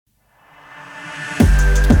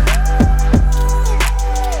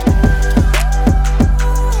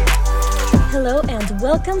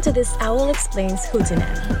Welcome to this Owl Explains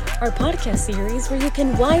Hootenanny, our podcast series where you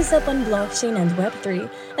can wise up on blockchain and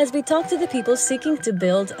Web3 as we talk to the people seeking to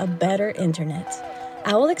build a better internet.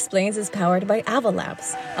 Owl Explains is powered by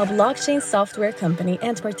Avalabs, a blockchain software company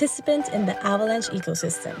and participant in the Avalanche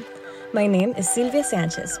ecosystem. My name is Silvia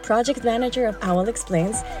Sanchez, project manager of Owl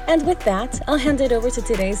Explains, and with that, I'll hand it over to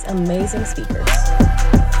today's amazing speakers.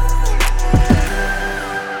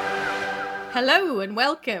 Hello and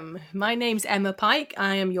welcome. My name's Emma Pike.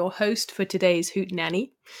 I am your host for today's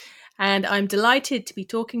Hootenanny, and I'm delighted to be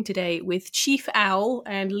talking today with Chief Owl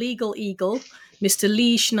and Legal Eagle, Mr.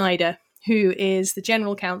 Lee Schneider, who is the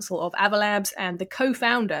General Counsel of Avalabs and the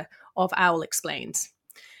co-founder of Owl Explains.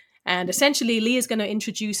 And essentially, Lee is going to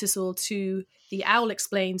introduce us all to the Owl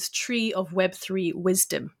Explains Tree of Web3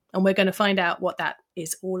 Wisdom, and we're going to find out what that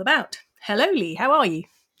is all about. Hello, Lee. How are you?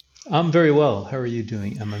 I'm very well. How are you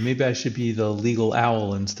doing, Emma? Maybe I should be the legal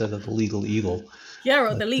owl instead of the legal eagle. Yeah,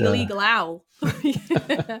 or the legal eagle owl.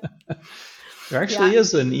 There actually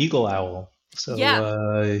is an eagle owl. So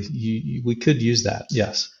we could use that.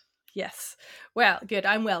 Yes. Yes. Well, good.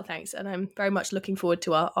 I'm well, thanks. And I'm very much looking forward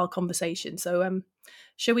to our conversation. So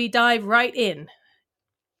shall we dive right in?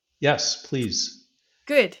 Yes, please.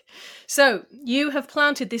 Good. So you have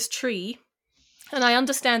planted this tree, and I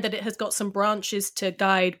understand that it has got some branches to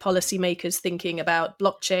guide policymakers thinking about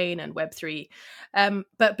blockchain and Web3.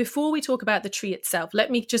 But before we talk about the tree itself,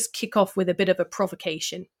 let me just kick off with a bit of a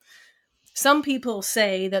provocation. Some people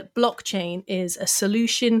say that blockchain is a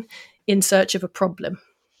solution in search of a problem.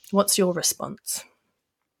 What's your response?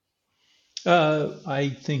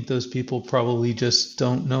 I think those people probably just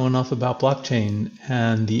don't know enough about blockchain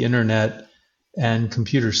and the internet and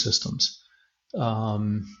computer systems.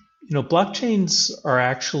 Blockchains are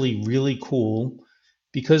actually really cool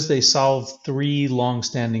because they solve three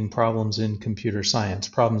long-standing problems in computer science,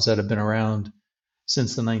 problems that have been around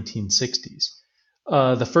since the 1960s.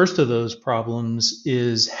 The first of those problems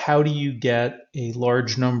is, how do you get a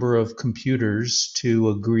large number of computers to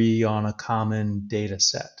agree on a common data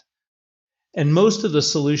set? And most of the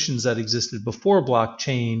solutions that existed before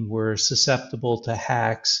blockchain were susceptible to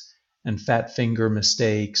hacks and fat finger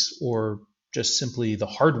mistakes, or just simply the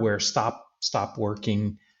hardware stop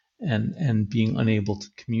working and being unable to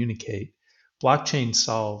communicate. Blockchain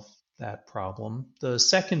solved that problem. The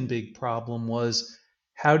second big problem was,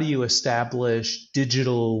 how do you establish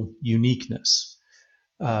digital uniqueness?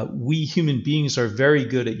 We human beings are very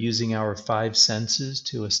good at using our five senses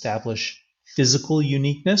to establish physical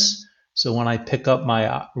uniqueness. So when I pick up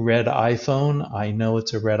my red iPhone, I know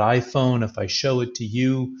it's a red iPhone. If I show it to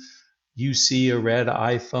you, you see a red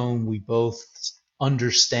iPhone. We both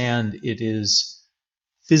understand it is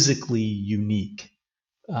physically unique.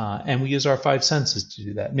 And we use our five senses to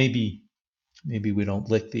do that. Maybe we don't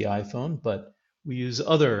lick the iPhone, but we use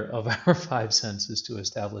other of our five senses to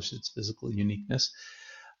establish its physical uniqueness.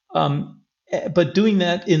 But doing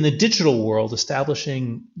that in the digital world,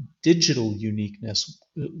 establishing digital uniqueness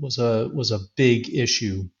was a big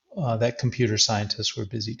issue that computer scientists were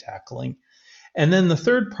busy tackling. And then the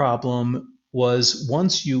third problem was,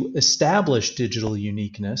 once you establish digital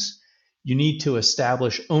uniqueness, you need to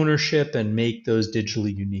establish ownership and make those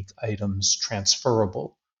digitally unique items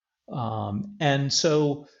transferable. And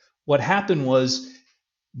so what happened was,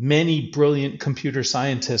 many brilliant computer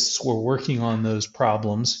scientists were working on those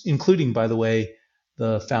problems, including, by the way,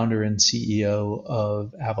 the founder and CEO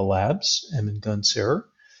of Avalabs, Emma Pike,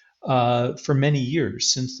 for many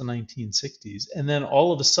years, since the 1960s. And then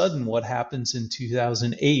all of a sudden, what happens in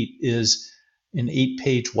 2008 is an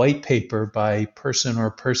 8-page white paper by a person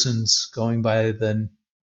or persons going by the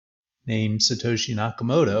name Satoshi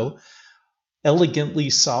Nakamoto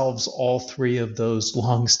elegantly solves all three of those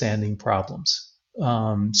long-standing problems.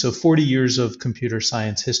 So 40 years of computer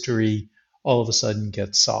science history all of a sudden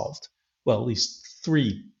gets solved. Well, at least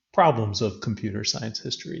three problems of computer science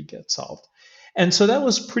history get solved. And so that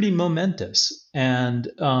was pretty momentous. And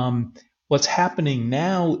what's happening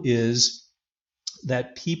now is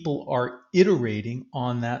that people are iterating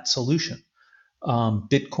on that solution.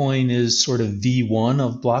 Bitcoin is sort of V1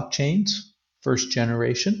 of blockchains, first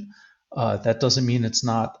generation. That doesn't mean it's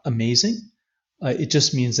not amazing. It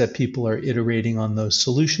just means that people are iterating on those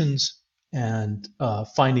solutions and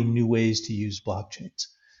finding new ways to use blockchains.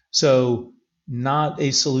 So not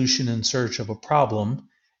a solution in search of a problem,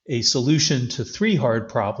 a solution to three hard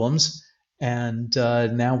problems. And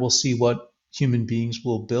now we'll see what human beings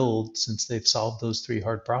will build since they've solved those three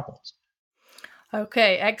hard problems.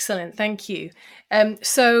 Okay, excellent. Thank you.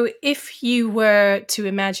 So if you were to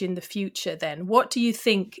imagine the future, then what do you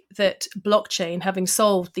think that blockchain, having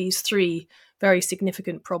solved these three very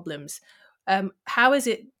significant problems, How is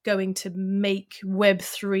it going to make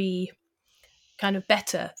Web3 kind of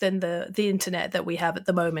better than the internet that we have at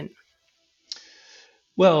the moment?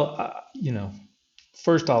 Well,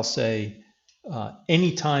 first I'll say,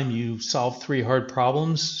 anytime you solve three hard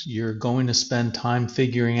problems, you're going to spend time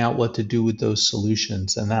figuring out what to do with those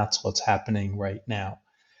solutions. And that's what's happening right now.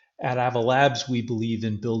 At Ava Labs, we believe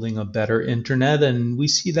in building a better internet, and we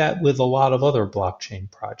see that with a lot of other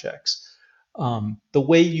blockchain projects. The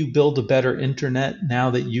way you build a better internet,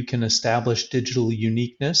 now that you can establish digital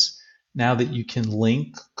uniqueness, now that you can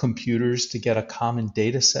link computers to get a common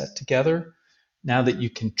data set together, now that you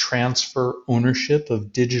can transfer ownership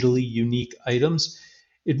of digitally unique items,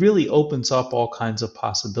 it really opens up all kinds of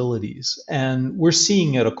possibilities. And we're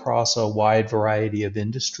seeing it across a wide variety of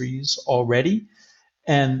industries already.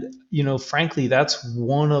 And, frankly, that's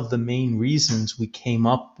one of the main reasons we came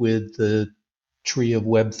up with the Tree of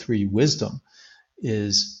Web3 Wisdom.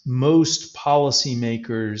 Is most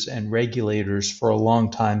policymakers and regulators for a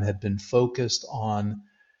long time have been focused on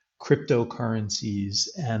cryptocurrencies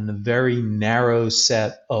and the very narrow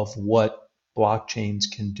set of what blockchains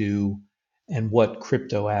can do and what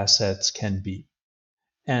crypto assets can be.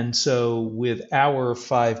 And so with our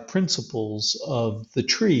 5 principles of the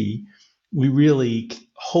tree, we really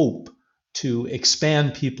hope to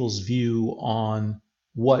expand people's view on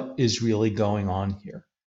what is really going on here.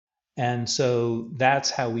 And so that's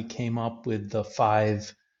how we came up with the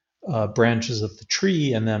 5 branches of the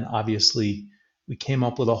tree. And then obviously we came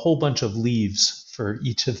up with a whole bunch of leaves for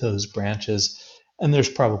each of those branches. And there's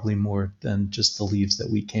probably more than just the leaves that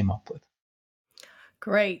we came up with.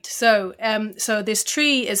 Great. So this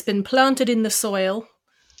tree has been planted in the soil,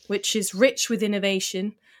 which is rich with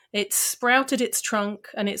innovation. It's sprouted its trunk,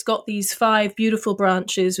 and it's got these 5 beautiful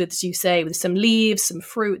branches, with, as you say, with some leaves, some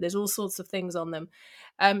fruit. There's all sorts of things on them.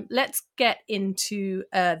 Let's get into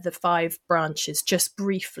the 5 branches just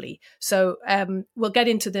briefly. So we'll get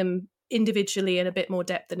into them individually in a bit more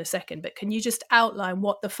depth in a second, but can you just outline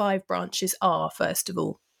what the 5 branches are, first of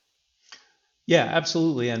all? Yeah,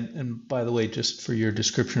 absolutely. And by the way, just for your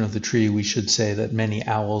description of the tree, we should say that many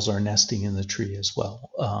owls are nesting in the tree as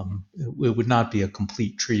well. It would not be a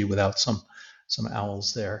complete tree without some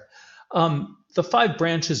owls there. The 5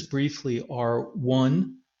 branches briefly are: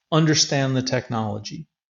 1, understand the technology;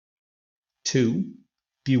 2,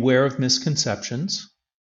 beware of misconceptions;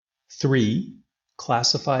 3,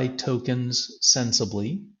 classify tokens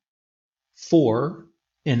sensibly; 4,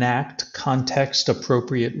 enact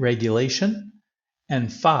context-appropriate regulation;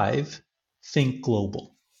 and 5, think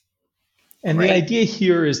global. And Right. The idea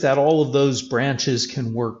here is that all of those branches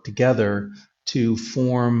can work together to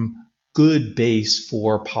form good base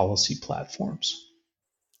for policy platforms.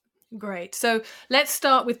 Great. So let's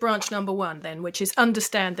start with branch number 1 then, which is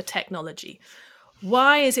understand the technology.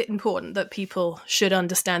 Why is it important that people should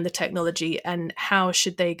understand the technology, and how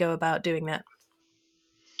should they go about doing that?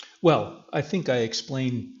 Well, I think I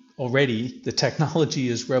explained already the technology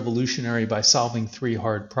is revolutionary by solving 3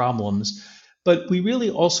 hard problems, but we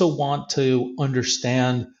really also want to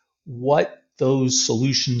understand what those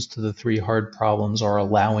solutions to the 3 hard problems are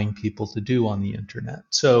allowing people to do on the internet.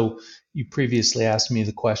 So you previously asked me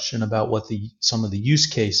the question about what some of the use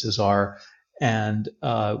cases are, and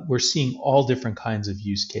we're seeing all different kinds of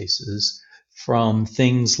use cases, from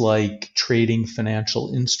things like trading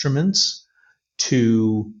financial instruments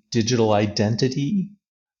to digital identity,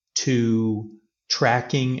 to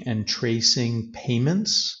tracking and tracing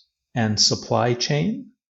payments and supply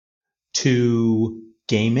chain, to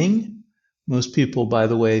gaming. Most people, by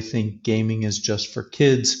the way, think gaming is just for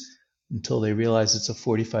kids until they realize it's a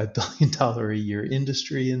 $45 billion a year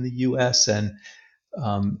industry in the US. And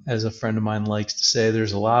as a friend of mine likes to say,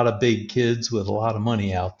 there's a lot of big kids with a lot of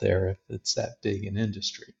money out there if it's that big an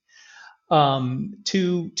industry.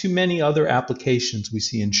 To many other applications. We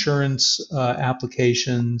see insurance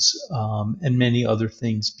applications and many other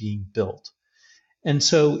things being built. And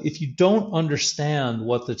so if you don't understand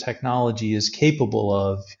what the technology is capable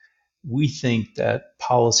of, we think that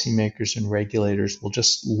policymakers and regulators will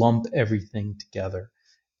just lump everything together.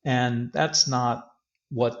 And that's not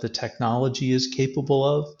what the technology is capable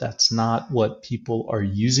of. That's not what people are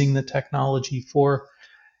using the technology for.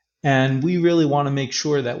 And we really want to make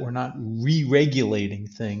sure that we're not re-regulating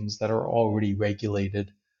things that are already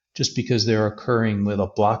regulated just because they're occurring with a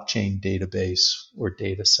blockchain database or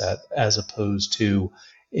data set as opposed to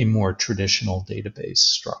a more traditional database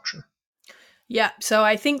structure. Yeah, so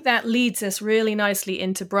I think that leads us really nicely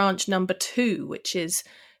into branch number 2, which is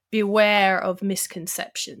beware of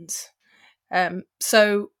misconceptions.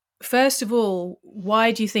 So first of all,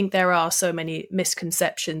 why do you think there are so many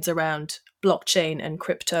misconceptions around blockchain and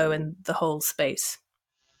crypto and the whole space?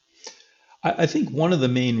 I think one of the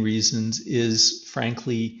main reasons is,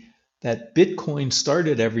 frankly, that Bitcoin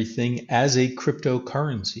started everything as a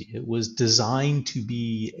cryptocurrency. It was designed to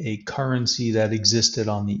be a currency that existed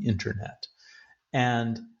on the internet.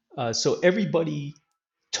 And so everybody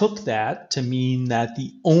took that to mean that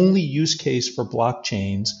the only use case for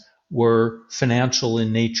blockchains were financial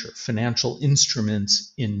in nature, financial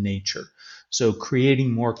instruments in nature. So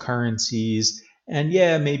creating more currencies, and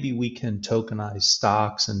yeah, maybe we can tokenize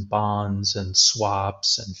stocks and bonds and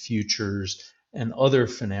swaps and futures and other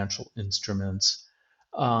financial instruments.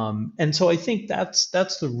 And so I think that's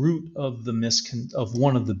the root of of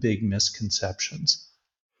one of the big misconceptions.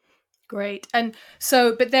 Great. And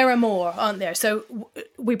so, but there are more, aren't there? So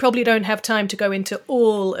we probably don't have time to go into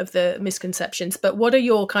all of the misconceptions, but what are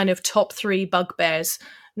your kind of top 3 bugbears?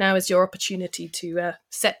 Now is your opportunity to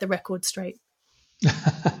set the record straight.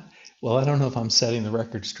 Well, I don't know if I'm setting the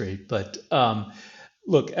record straight, but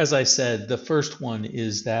look, as I said, the first one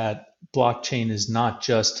is that blockchain is not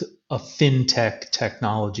just a fintech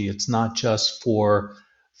technology. It's not just for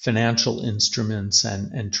financial instruments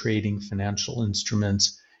and trading financial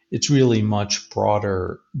instruments. It's really much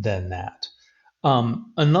broader than that.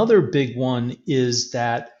 Another big one is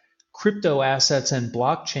that crypto assets and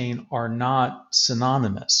blockchain are not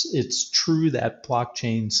synonymous. It's true that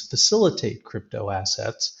blockchains facilitate crypto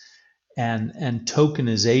assets, and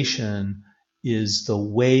tokenization is the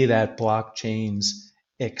way that blockchains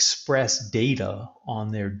express data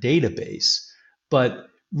on their database. But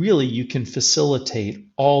really, you can facilitate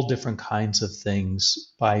all different kinds of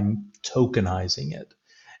things by tokenizing it.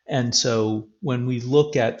 And so when we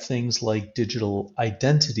look at things like digital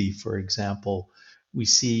identity, for example, we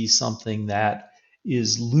see something that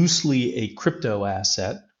is loosely a crypto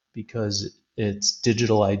asset because it's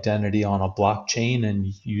digital identity on a blockchain and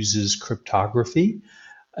uses cryptography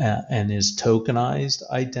and is tokenized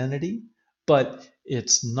identity, but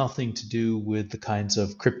it's nothing to do with the kinds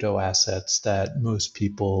of crypto assets that most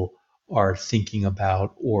people are thinking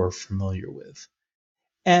about or familiar with.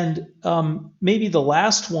 And maybe the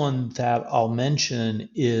last one that I'll mention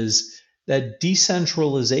is that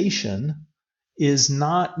decentralization is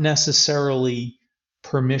not necessarily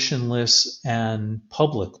permissionless and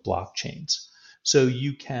public blockchains. So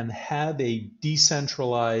you can have a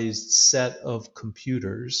decentralized set of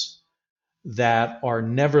computers that are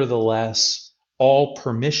nevertheless all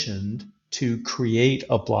permissioned to create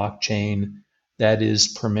a blockchain that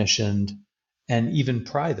is permissioned and even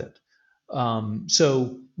private.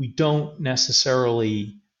 So we don't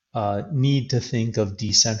necessarily need to think of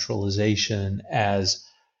decentralization as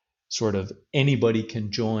sort of anybody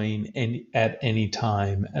can join at any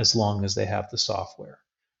time as long as they have the software.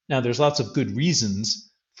 Now, there's lots of good reasons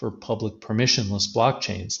for public permissionless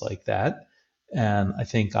blockchains like that, and I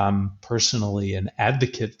think I'm personally an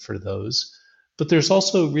advocate for those. But there's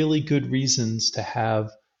also really good reasons to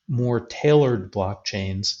have more tailored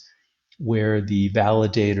blockchains where the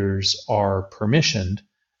validators are permissioned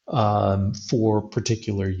for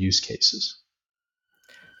particular use cases.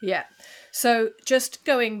 Yeah. So just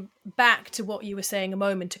going back to what you were saying a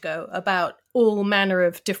moment ago about all manner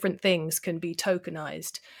of different things can be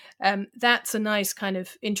tokenized, that's a nice kind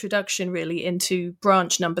of introduction really into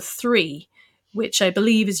branch number 3, which I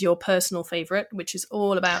believe is your personal favorite, which is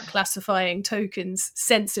all about classifying tokens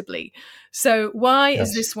sensibly. So why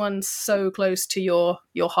is this one so close to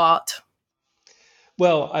your heart?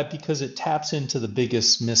 Well, because it taps into the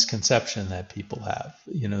biggest misconception that people have.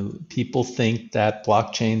 You know, people think that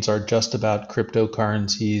blockchains are just about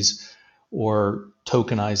cryptocurrencies or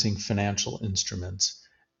tokenizing financial instruments.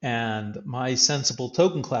 And my sensible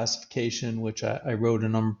token classification, which I wrote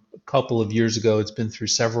a couple of years ago, it's been through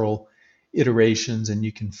several iterations, and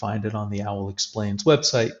you can find it on the Owl Explains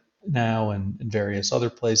website now and in various other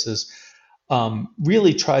places.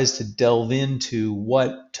 Really tries to delve into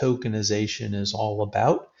what tokenization is all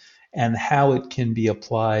about and how it can be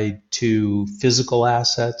applied to physical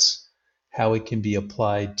assets, how it can be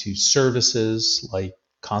applied to services like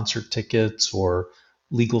concert tickets or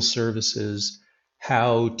legal services,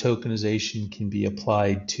 how tokenization can be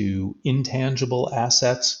applied to intangible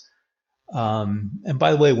assets. And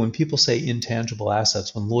by the way, when people say intangible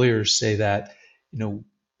assets, when lawyers say that, you know,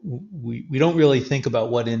 we don't really think about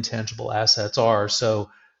what intangible assets are. So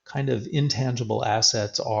kind of intangible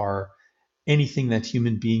assets are anything that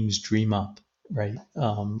human beings dream up, right?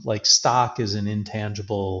 Like stock is an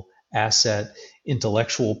intangible asset.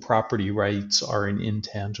 Intellectual property rights are an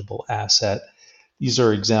intangible asset. These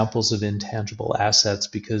are examples of intangible assets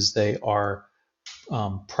because they are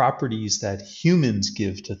properties that humans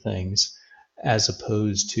give to things as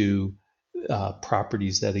opposed to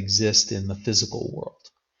properties that exist in the physical world.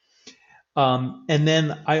 And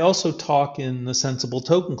then I also talk in the sensible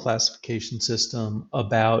token classification system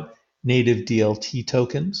about native DLT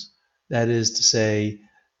tokens. That is to say,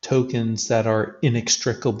 tokens that are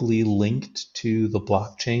inextricably linked to the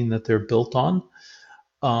blockchain that they're built on.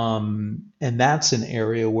 And that's an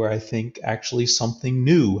area where I think actually something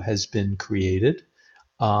new has been created.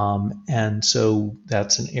 And so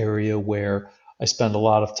that's an area where I spend a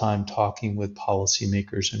lot of time talking with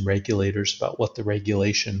policymakers and regulators about what the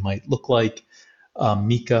regulation might look like.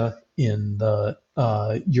 MiCA in the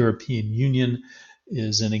European Union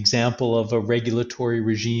is an example of a regulatory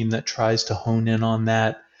regime that tries to hone in on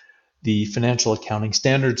that. The Financial Accounting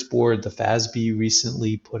Standards Board, the FASB,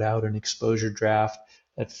 recently put out an exposure draft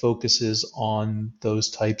that focuses on those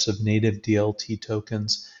types of native DLT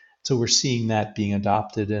tokens. So we're seeing that being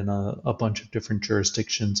adopted in a bunch of different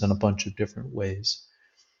jurisdictions in a bunch of different ways.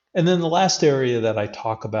 And then the last area that I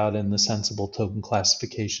talk about in the sensible token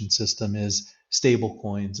classification system is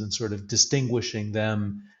stablecoins and sort of distinguishing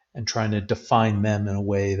them and trying to define them in a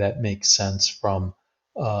way that makes sense from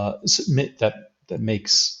that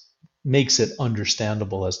makes it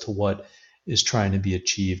understandable as to what is trying to be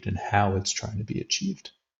achieved and how it's trying to be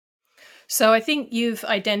achieved. So I think you've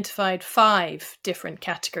identified 5 different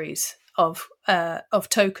categories of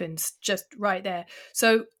tokens just right there.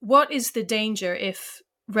 So what is the danger if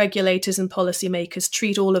regulators and policymakers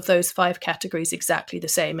treat all of those 5 categories exactly the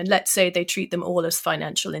same? And let's say they treat them all as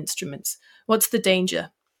financial instruments. What's the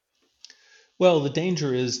danger? Well, the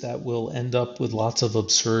danger is that we'll end up with lots of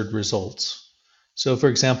absurd results. So, for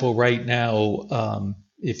example, right now,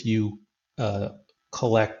 if you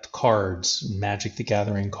collect cards, Magic the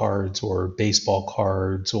Gathering cards or baseball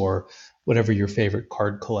cards or whatever your favorite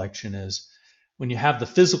card collection is, when you have the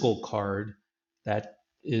physical card, that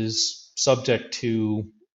is subject to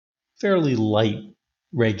fairly light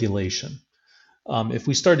regulation. If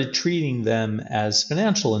we started treating them as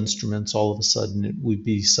financial instruments, all of a sudden it would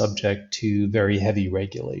be subject to very heavy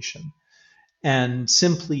regulation. And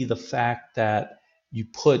simply the fact that you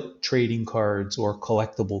put trading cards or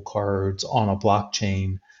collectible cards on a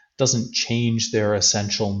blockchain doesn't change their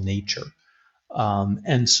essential nature.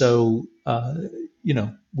 And so,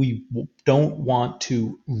 we don't want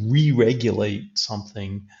to re-regulate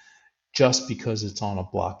something just because it's on a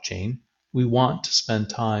blockchain. We want to spend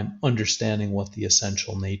time understanding what the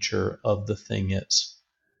essential nature of the thing is.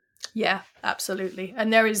 Yeah, absolutely.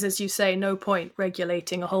 And there is, as you say, no point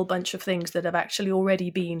regulating a whole bunch of things that have actually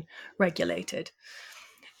already been regulated.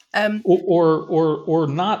 Or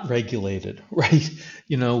not regulated, right?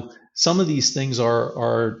 Some of these things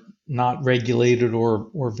are not regulated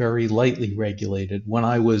or very lightly regulated. When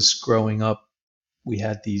I was growing up, we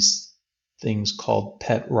had these things called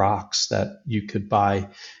pet rocks that you could buy,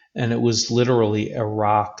 and it was literally a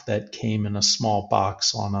rock that came in a small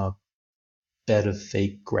box on a bed of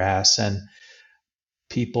fake grass, and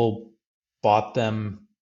people bought them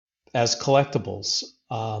as collectibles.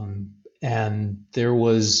 And there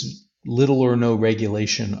was little or no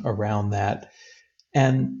regulation around that.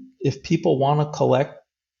 And if people want to collect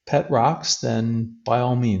pet rocks, then by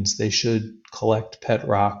all means, they should collect pet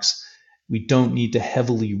rocks. We don't need to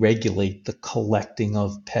heavily regulate the collecting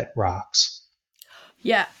of pet rocks.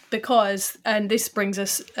 Yeah, because, and this brings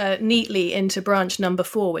us neatly into branch number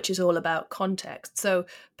 4, which is all about context. So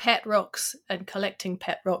pet rocks and collecting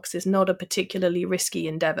pet rocks is not a particularly risky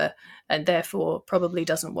endeavor and therefore probably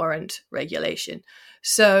doesn't warrant regulation.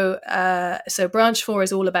 So branch 4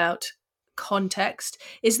 is all about context.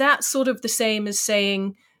 Is that sort of the same as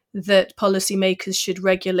saying that policymakers should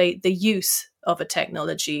regulate the use of a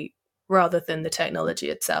technology rather than the technology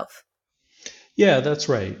itself? Yeah, that's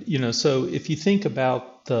right. So if you think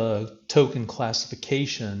about the token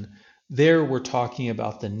classification, there we're talking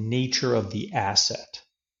about the nature of the asset.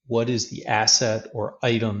 What is the asset or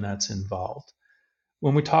item that's involved?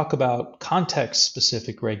 When we talk about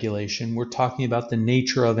context-specific regulation, we're talking about the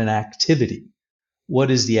nature of an activity. What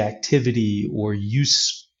is the activity or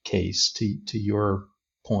use case, to your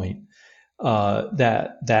point,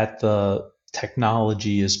 that the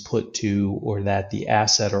technology is put to, or that the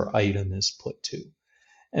asset or item is put to.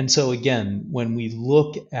 And so again, when we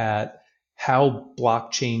look at how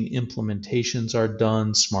blockchain implementations are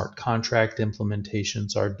done, smart contract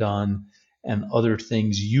implementations are done, and other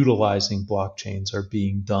things utilizing blockchains are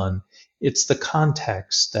being done, it's the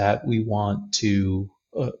context that we want to,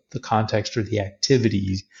 the context or the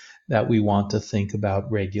activities that we want to think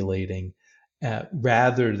about regulating,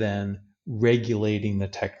 rather than regulating the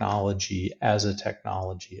technology as a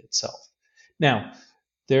technology itself. Now,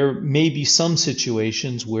 There may be some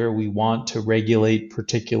situations where we want to regulate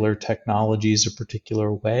particular technologies a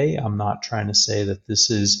particular way. I'm not trying to say that this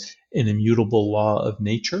is an immutable law of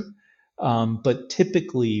nature, but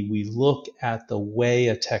typically we look at the way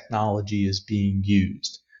a technology is being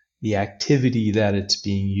used, the activity that it's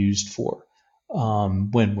being used for,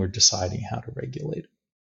 when we're deciding how to regulate it.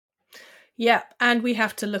 Yeah, and we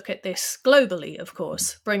have to look at this globally, of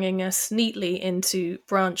course, bringing us neatly into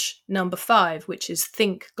branch number 5, which is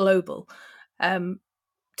Think Global. Tell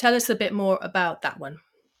us a bit more about that one.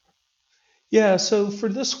 Yeah, so for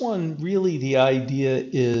this one, really the idea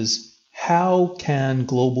is how can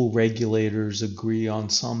global regulators agree on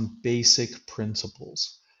some basic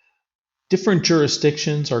principles? Different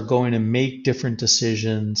jurisdictions are going to make different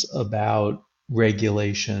decisions about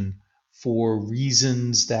regulation for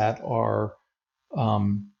reasons that are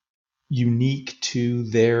unique to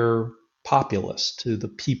their populace, to the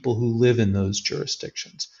people who live in those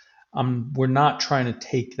jurisdictions. We're not trying to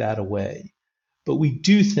take that away. But we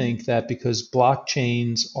do think that because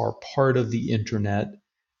blockchains are part of the internet,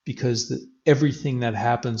 because everything that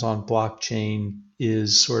happens on blockchain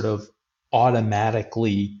is sort of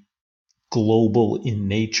automatically global in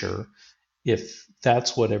nature, if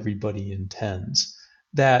that's what everybody intends,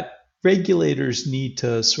 that regulators need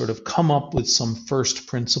to sort of come up with some first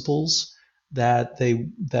principles that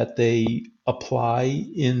they apply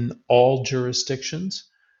in all jurisdictions.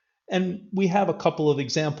 And we have a couple of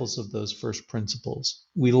examples of those first principles.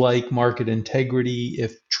 We like market integrity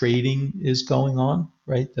if trading is going on,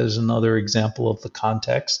 right? There's another example of the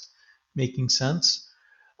context making sense.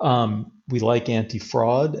 We like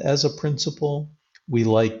anti-fraud as a principle. We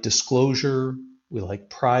like disclosure. We like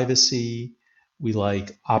privacy. We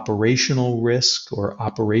like operational risk or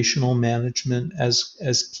operational management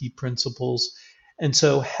as key principles. And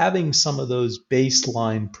so having some of those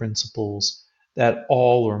baseline principles that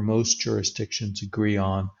all or most jurisdictions agree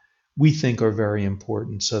on, we think are very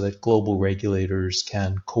important so that global regulators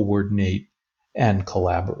can coordinate and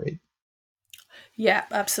collaborate. Yeah,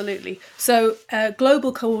 absolutely. So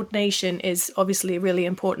global coordination is obviously really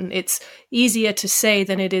important. It's easier to say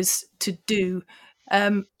than it is to do.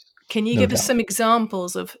 Can you No give us doubt. some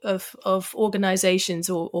examples of organizations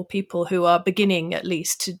or people who are beginning at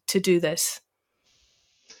least to do this?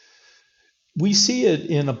 We see it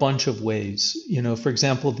in a bunch of ways. For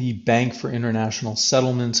example, the Bank for International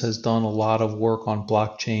Settlements has done a lot of work on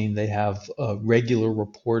blockchain. They have regular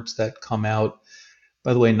reports that come out,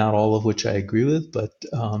 by the way, not all of which I agree with, but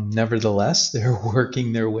nevertheless, they're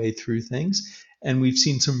working their way through things. And we've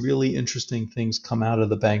seen some really interesting things come out of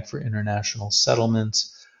the Bank for International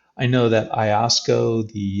Settlements. I know that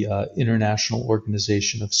IOSCO, the International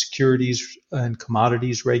Organization of Securities and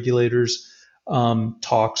Commodities Regulators,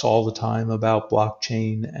 talks all the time about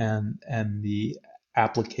blockchain and the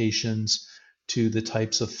applications to the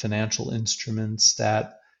types of financial instruments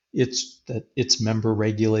that its member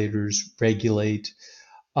regulators regulate.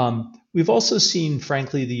 We've also seen,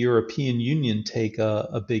 frankly, the European Union take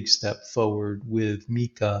a big step forward with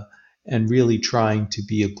MiCA and really trying to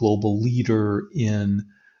be a global leader in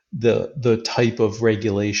the type of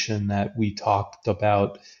regulation that we talked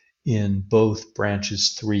about in both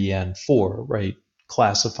branches 3 and 4, right?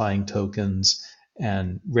 Classifying tokens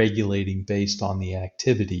and regulating based on the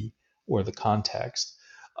activity or the context.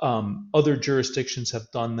 Other jurisdictions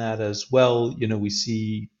have done that as well. We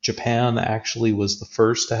see Japan actually was the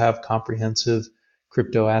first to have comprehensive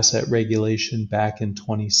crypto asset regulation back in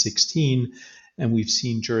 2016. And we've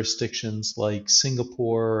seen jurisdictions like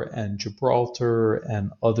Singapore and Gibraltar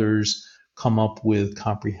and others come up with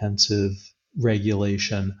comprehensive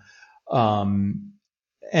regulation. And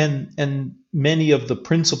many of the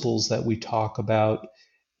principles that we talk about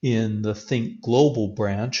in the Think Global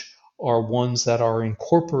branch are ones that are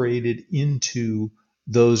incorporated into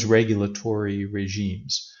those regulatory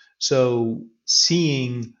regimes. So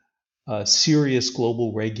seeing serious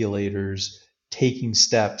global regulators taking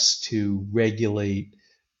steps to regulate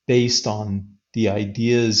based on the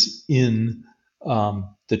ideas in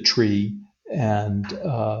the tree and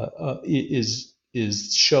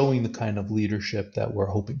is showing the kind of leadership that we're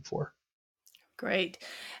hoping for. Great.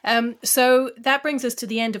 So that brings us to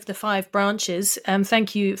the end of the 5 branches.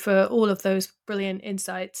 Thank you for all of those brilliant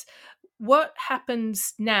insights. What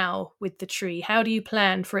happens now with the tree? How do you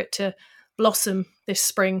plan for it to blossom this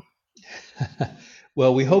spring?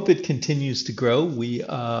 Well, we hope it continues to grow. We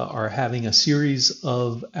are having a series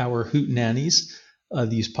of our Hootenannies,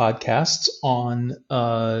 these podcasts on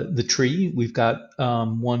the tree. We've got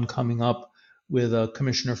one coming up with a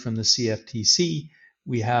commissioner from the CFTC.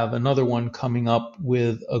 We have another one coming up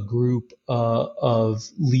with a group of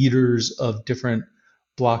leaders of different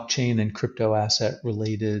blockchain and crypto asset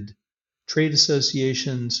related trade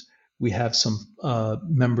associations. We have some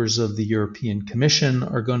members of the European Commission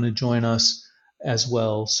are going to join us as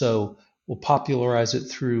well. So we'll popularize it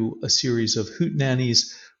through a series of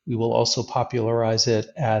hootenannies. We will also popularize it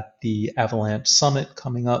at the Avalanche Summit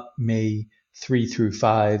coming up May 3 through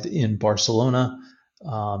 5 in Barcelona.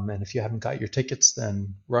 And if you haven't got your tickets,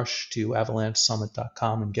 then rush to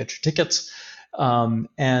avalanchesummit.com and get your tickets.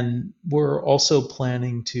 And we're also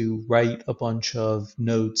planning to write a bunch of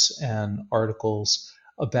notes and articles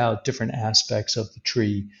about different aspects of the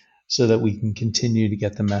tree so that we can continue to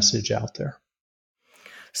get the message out there.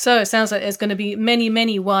 So it sounds like there's going to be many,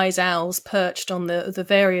 many wise owls perched on the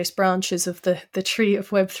various branches of the Tree of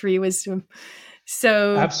Web3 Wisdom.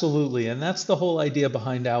 So absolutely. And that's the whole idea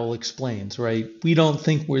behind Owl Explains, right? We don't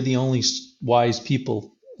think we're the only wise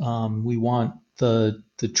people. We want the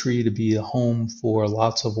tree to be a home for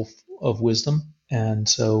lots of wisdom. And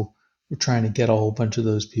so we're trying to get a whole bunch of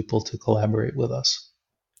those people to collaborate with us.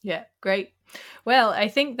 Yeah, great. Well, I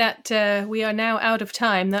think that we are now out of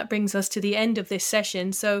time. That brings us to the end of this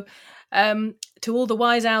session. So to all the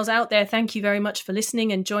wise owls out there, thank you very much for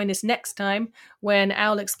listening, and join us next time when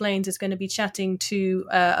Owl Explains is going to be chatting to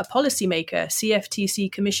a policymaker,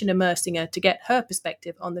 CFTC Commissioner Mersinger, to get her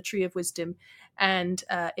perspective on the Tree of Wisdom and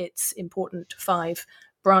its important 5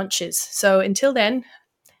 branches. So until then,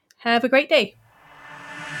 have a great day.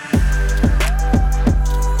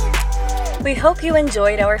 We hope you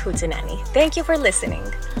enjoyed our Hootenanny. Thank you for listening.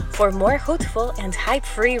 For more hootful and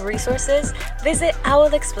hype-free resources, visit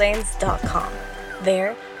owlexplains.com.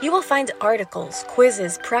 There, you will find articles,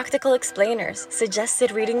 quizzes, practical explainers, suggested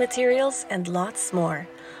reading materials, and lots more.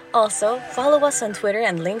 Also, follow us on Twitter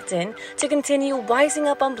and LinkedIn to continue wising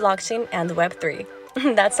up on blockchain and Web3.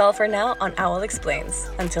 That's all for now on Owl Explains.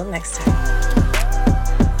 Until next time.